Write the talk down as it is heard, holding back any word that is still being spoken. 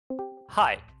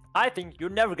Hi, I think you're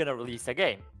never gonna release a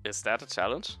game. Is that a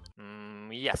challenge?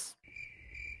 Yes.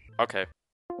 Okay.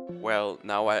 Well,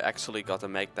 now I actually gotta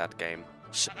make that game.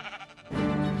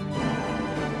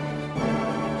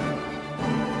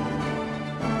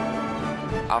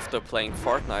 After playing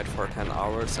Fortnite for 10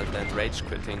 hours and then rage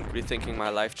quitting, rethinking my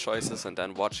life choices and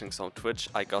then watching some Twitch,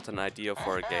 I got an idea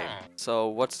for a game. So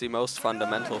what's the most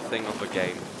fundamental thing of a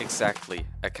game? Exactly,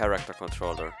 a character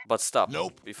controller. But stop.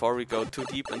 Nope. Before we go too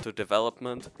deep into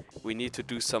development, we need to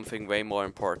do something way more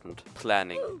important.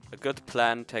 Planning. A good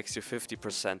plan takes you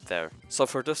 50% there. So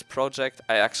for this project,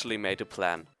 I actually made a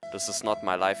plan. This is not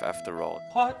my life after all.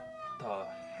 What the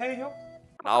hell?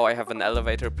 Now I have an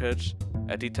elevator pitch,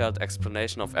 a detailed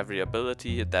explanation of every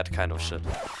ability, that kind of shit.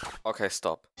 Okay,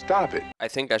 stop. Stop it. I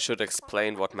think I should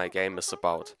explain what my game is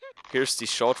about. Here's the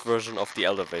short version of the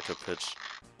elevator pitch.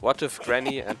 What if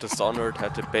Granny and Dishonored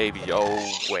had a baby?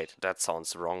 Oh, wait, that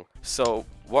sounds wrong. So,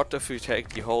 what if we take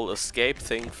the whole escape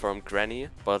thing from Granny,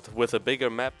 but with a bigger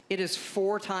map? It is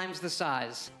 4 times the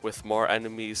size. With more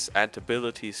enemies and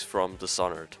abilities from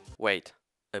Dishonored. Wait,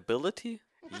 ability?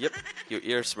 Yep, your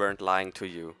ears weren't lying to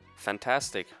you.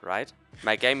 Fantastic, right?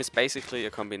 My game is basically a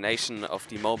combination of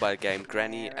the mobile game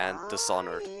Granny and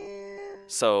Dishonored.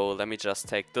 So let me just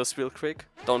take this real quick.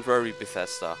 Don't worry,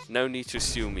 Bethesda, no need to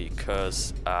sue me,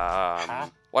 cause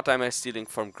what am I stealing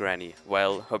from Granny?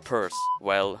 Well, her purse.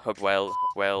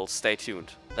 Well, stay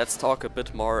tuned. Let's talk a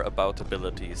bit more about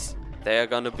abilities. They are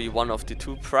gonna be one of the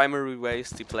 2 primary ways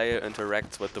the player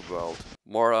interacts with the world.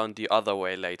 More on the other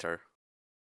way later.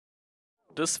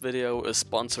 This video is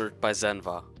sponsored by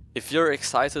Zenva. If you're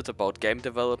excited about game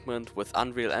development with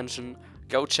Unreal Engine,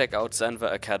 go check out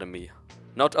Zenva Academy.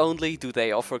 Not only do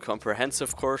they offer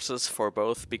comprehensive courses for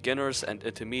both beginners and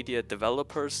intermediate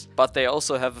developers, but they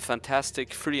also have a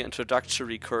fantastic free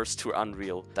introductory course to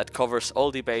Unreal that covers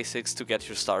all the basics to get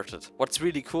you started. What's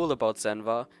really cool about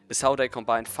Zenva is how they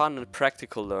combine fun and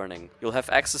practical learning. You'll have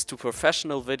access to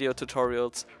professional video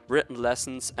tutorials, written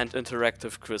lessons and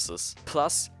interactive quizzes.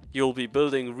 Plus, you'll be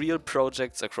building real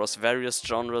projects across various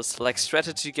genres like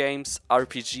strategy games,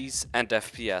 RPGs and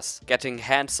FPS, getting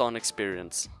hands-on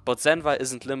experience. But Zenva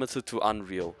isn't limited to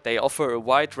Unreal. They offer a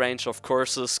wide range of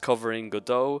courses covering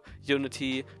Godot,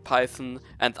 Unity, Python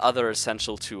and other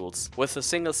essential tools. With a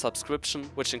single subscription,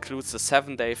 which includes a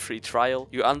 7-day free trial,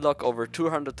 you unlock over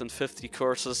 250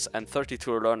 courses and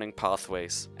 32 learning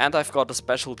pathways. And I've got a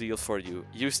special deal for you.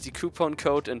 Use the coupon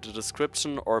code in the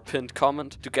description or pinned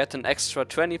comment to get an extra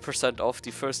 20% off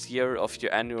the first year of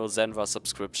your annual Zenva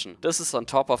subscription. This is on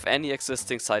top of any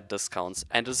existing site discounts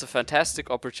and is a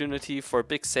fantastic opportunity for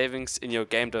big savings in your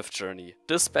game dev journey.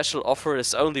 This special offer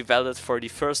is only valid for the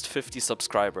first 50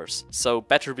 subscribers, so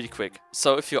better be quick.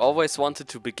 So if you always wanted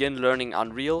to begin learning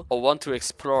Unreal or want to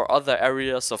explore other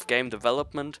areas of game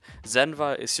development,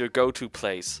 Zenva is your go-to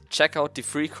place. Check out the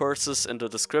free courses in the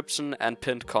description and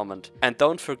pinned comment. And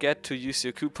don't forget to use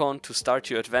your coupon to start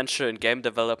your adventure in game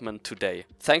development today.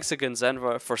 Thanks again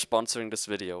Zenva for sponsoring this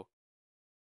video.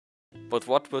 But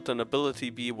what would an ability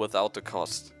be without the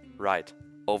cost? Right,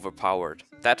 overpowered.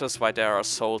 That is why there are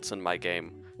souls in my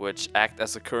game, which act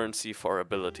as a currency for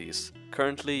abilities.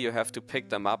 Currently you have to pick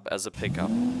them up as a pickup.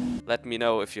 Let me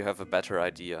know if you have a better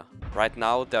idea. Right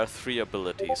now there are 3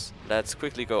 abilities. Let's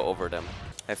quickly go over them.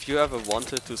 Have you ever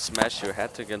wanted to smash your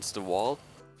head against the wall?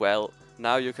 Well,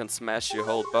 now you can smash your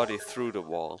whole body through the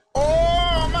wall.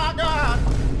 Oh my god!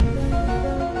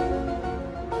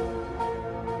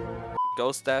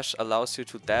 Ghost Dash allows you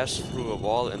to dash through a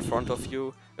wall in front of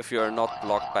you if you are not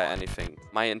blocked by anything.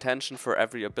 My intention for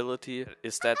every ability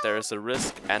is that there is a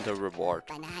risk and a reward.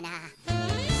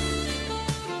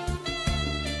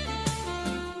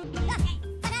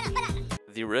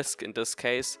 The risk in this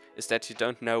case is that you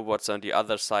don't know what's on the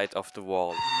other side of the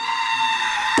wall.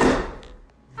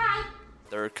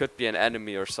 There could be an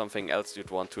enemy or something else you'd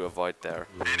want to avoid there.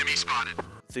 Enemy spotted.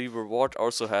 The reward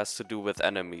also has to do with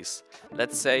enemies.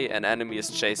 Let's say an enemy is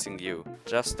chasing you.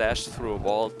 Just dash through a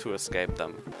wall to escape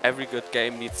them. Every good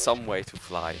game needs some way to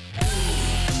fly.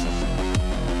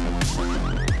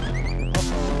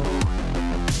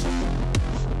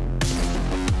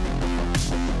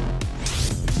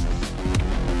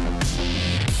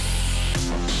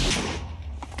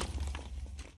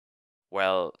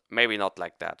 Well, maybe not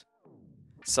like that.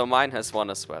 So mine has one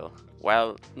as well.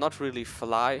 Well, not really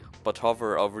fly, but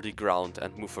hover over the ground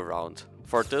and move around.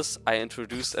 For this, I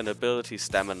introduced an ability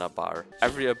stamina bar.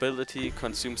 Every ability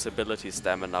consumes ability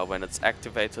stamina when it's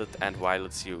activated and while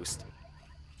it's used.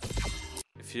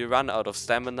 If you run out of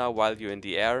stamina while you're in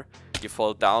the air, you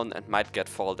fall down and might get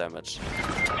fall damage.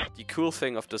 The cool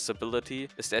thing of this ability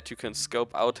is that you can scope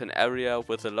out an area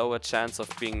with a lower chance of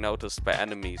being noticed by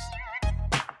enemies.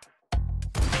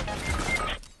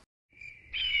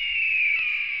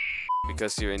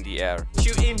 Because you're in the air.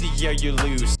 Shoot in the air, you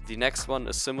lose. The next one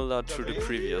is similar to the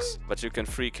previous, but you can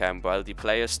free cam while the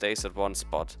player stays at one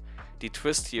spot. The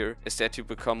twist here is that you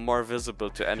become more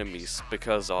visible to enemies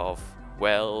because of,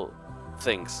 well,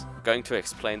 things. I'm going to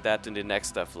explain that in the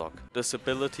next devlog. This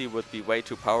ability would be way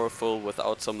too powerful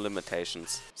without some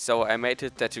limitations. So I made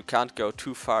it that you can't go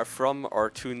too far from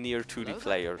or too near to the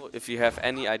player. If you have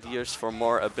any ideas for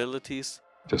more abilities,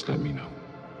 just let me know.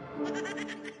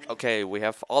 Okay, we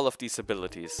have all of these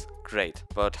abilities. Great.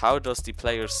 But how does the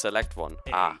player select one?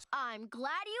 I'm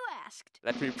glad you asked.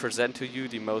 Let me present to you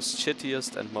the most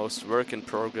shittiest and most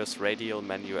work-in-progress radial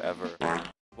menu ever.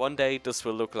 One day this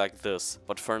will look like this,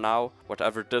 but for now,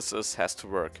 whatever this is has to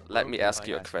work. Let me ask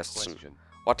you a question.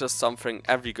 What is something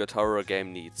every good horror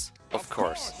game needs? Of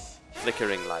course.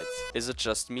 Flickering lights. Is it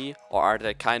just me, or are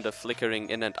they kind of flickering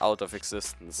in and out of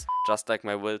existence? Just like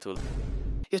my will to...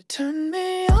 You turn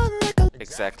me on like a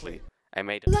Exactly. I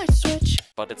made it. light switch.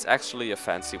 But it's actually a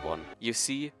fancy one. You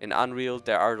see, in Unreal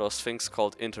there are those things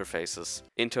called interfaces.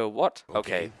 Into what?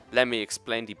 Okay, let me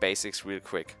explain the basics real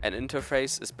quick. An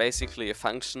interface is basically a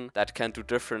function that can do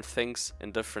different things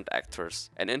in different actors.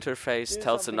 An interface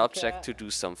tells an object to do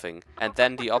something, and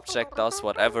then the object does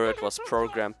whatever it was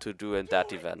programmed to do in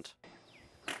that event.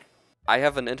 I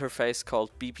have an interface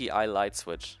called BPI light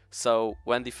switch. So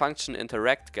when the function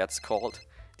interact gets called,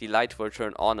 the light will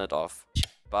turn on and off.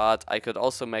 But I could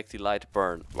also make the light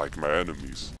burn. Like my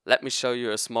enemies. Let me show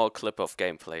you a small clip of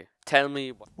gameplay. Tell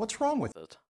me What's wrong with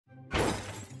it.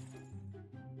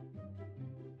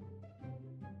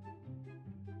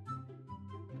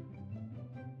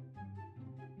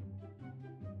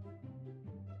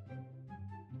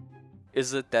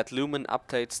 Is it that Lumen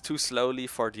updates too slowly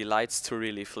for the lights to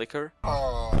really flicker?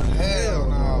 Oh, hell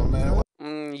no, man.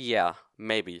 Yeah,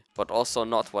 maybe, but also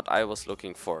not what I was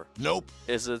looking for. Nope.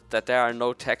 Is it that there are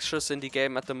no textures in the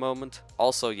game at the moment?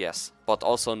 Also yes, but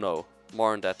also no.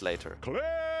 More on that later.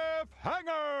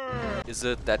 Cliffhanger! Is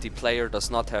it that the player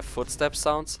does not have footstep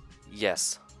sounds?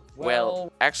 Yes.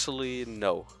 Well, actually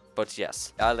no, but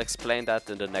yes. I'll explain that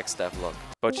in the next devlog.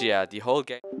 But yeah, the whole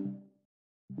game...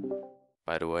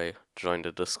 By the way, join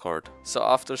the Discord. So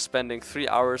after spending 3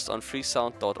 hours on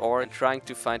freesound.org and trying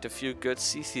to find a few good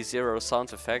CC0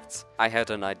 sound effects, I had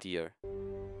an idea.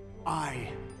 I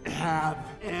have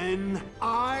an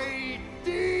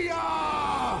idea!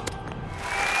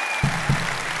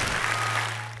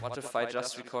 What if I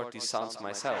just record these sounds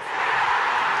myself?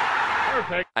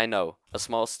 Perfect. I know, a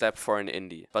small step for an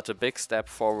indie, but a big step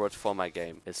forward for my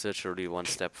game. It's literally one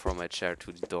step from my chair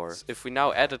to the door. If we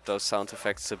now edit those sound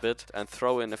effects a bit and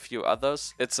throw in a few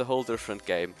others, it's a whole different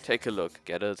game. Take a look,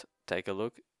 get it? Take a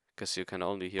look, because you can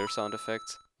only hear sound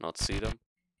effects, not see them.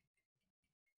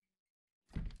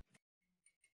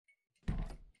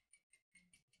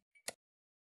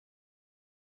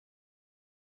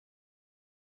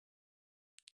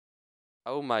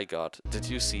 Oh my god, did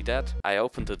you see that? I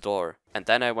opened the door, and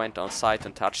then I went outside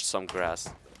and touched some grass.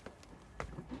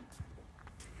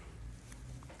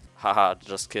 Haha,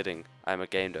 just kidding. I'm a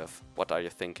game dev. What are you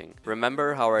thinking?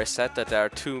 Remember how I said that there are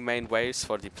two main ways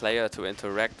for the player to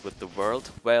interact with the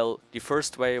world? Well, the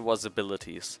first way was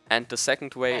abilities, and the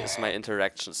second way is my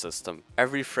interaction system.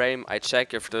 Every frame I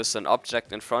check if there's an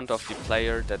object in front of the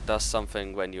player that does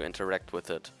something when you interact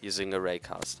with it, using a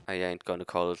raycast. I ain't gonna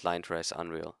call it line trace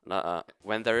Unreal. Nuh-uh.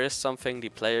 When there is something the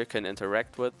player can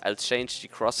interact with, I'll change the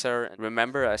crosshair.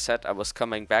 Remember I said I was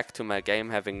coming back to my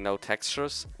game having no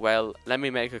textures? Well, let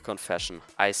me make a confession.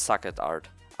 I suck at art.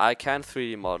 I can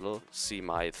 3D model, see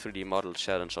my 3D model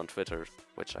challenge on Twitter,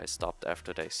 which I stopped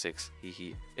after day 6,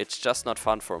 hehe. It's just not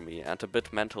fun for me and a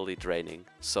bit mentally draining.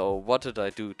 So what did I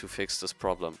do to fix this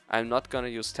problem? I'm not gonna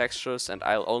use textures and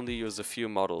I'll only use a few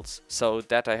models, so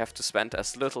that I have to spend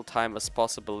as little time as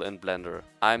possible in Blender.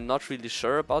 I'm not really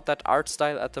sure about that art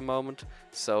style at the moment,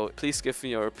 so please give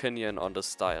me your opinion on the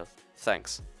style.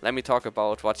 Thanks. Let me talk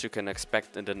about what you can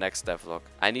expect in the next devlog.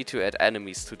 I need to add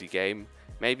enemies to the game.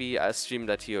 Maybe I'll stream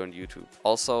that here on YouTube.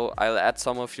 Also, I'll add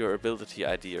some of your ability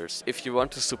ideas. If you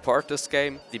want to support this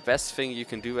game, the best thing you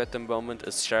can do at the moment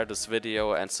is share this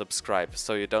video and subscribe,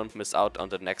 so you don't miss out on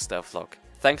the next devlog.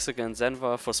 Thanks again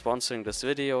Zenva for sponsoring this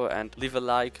video, and leave a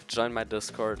like, join my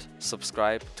Discord,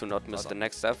 subscribe to not miss the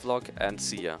next devlog, and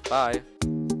see ya. Bye!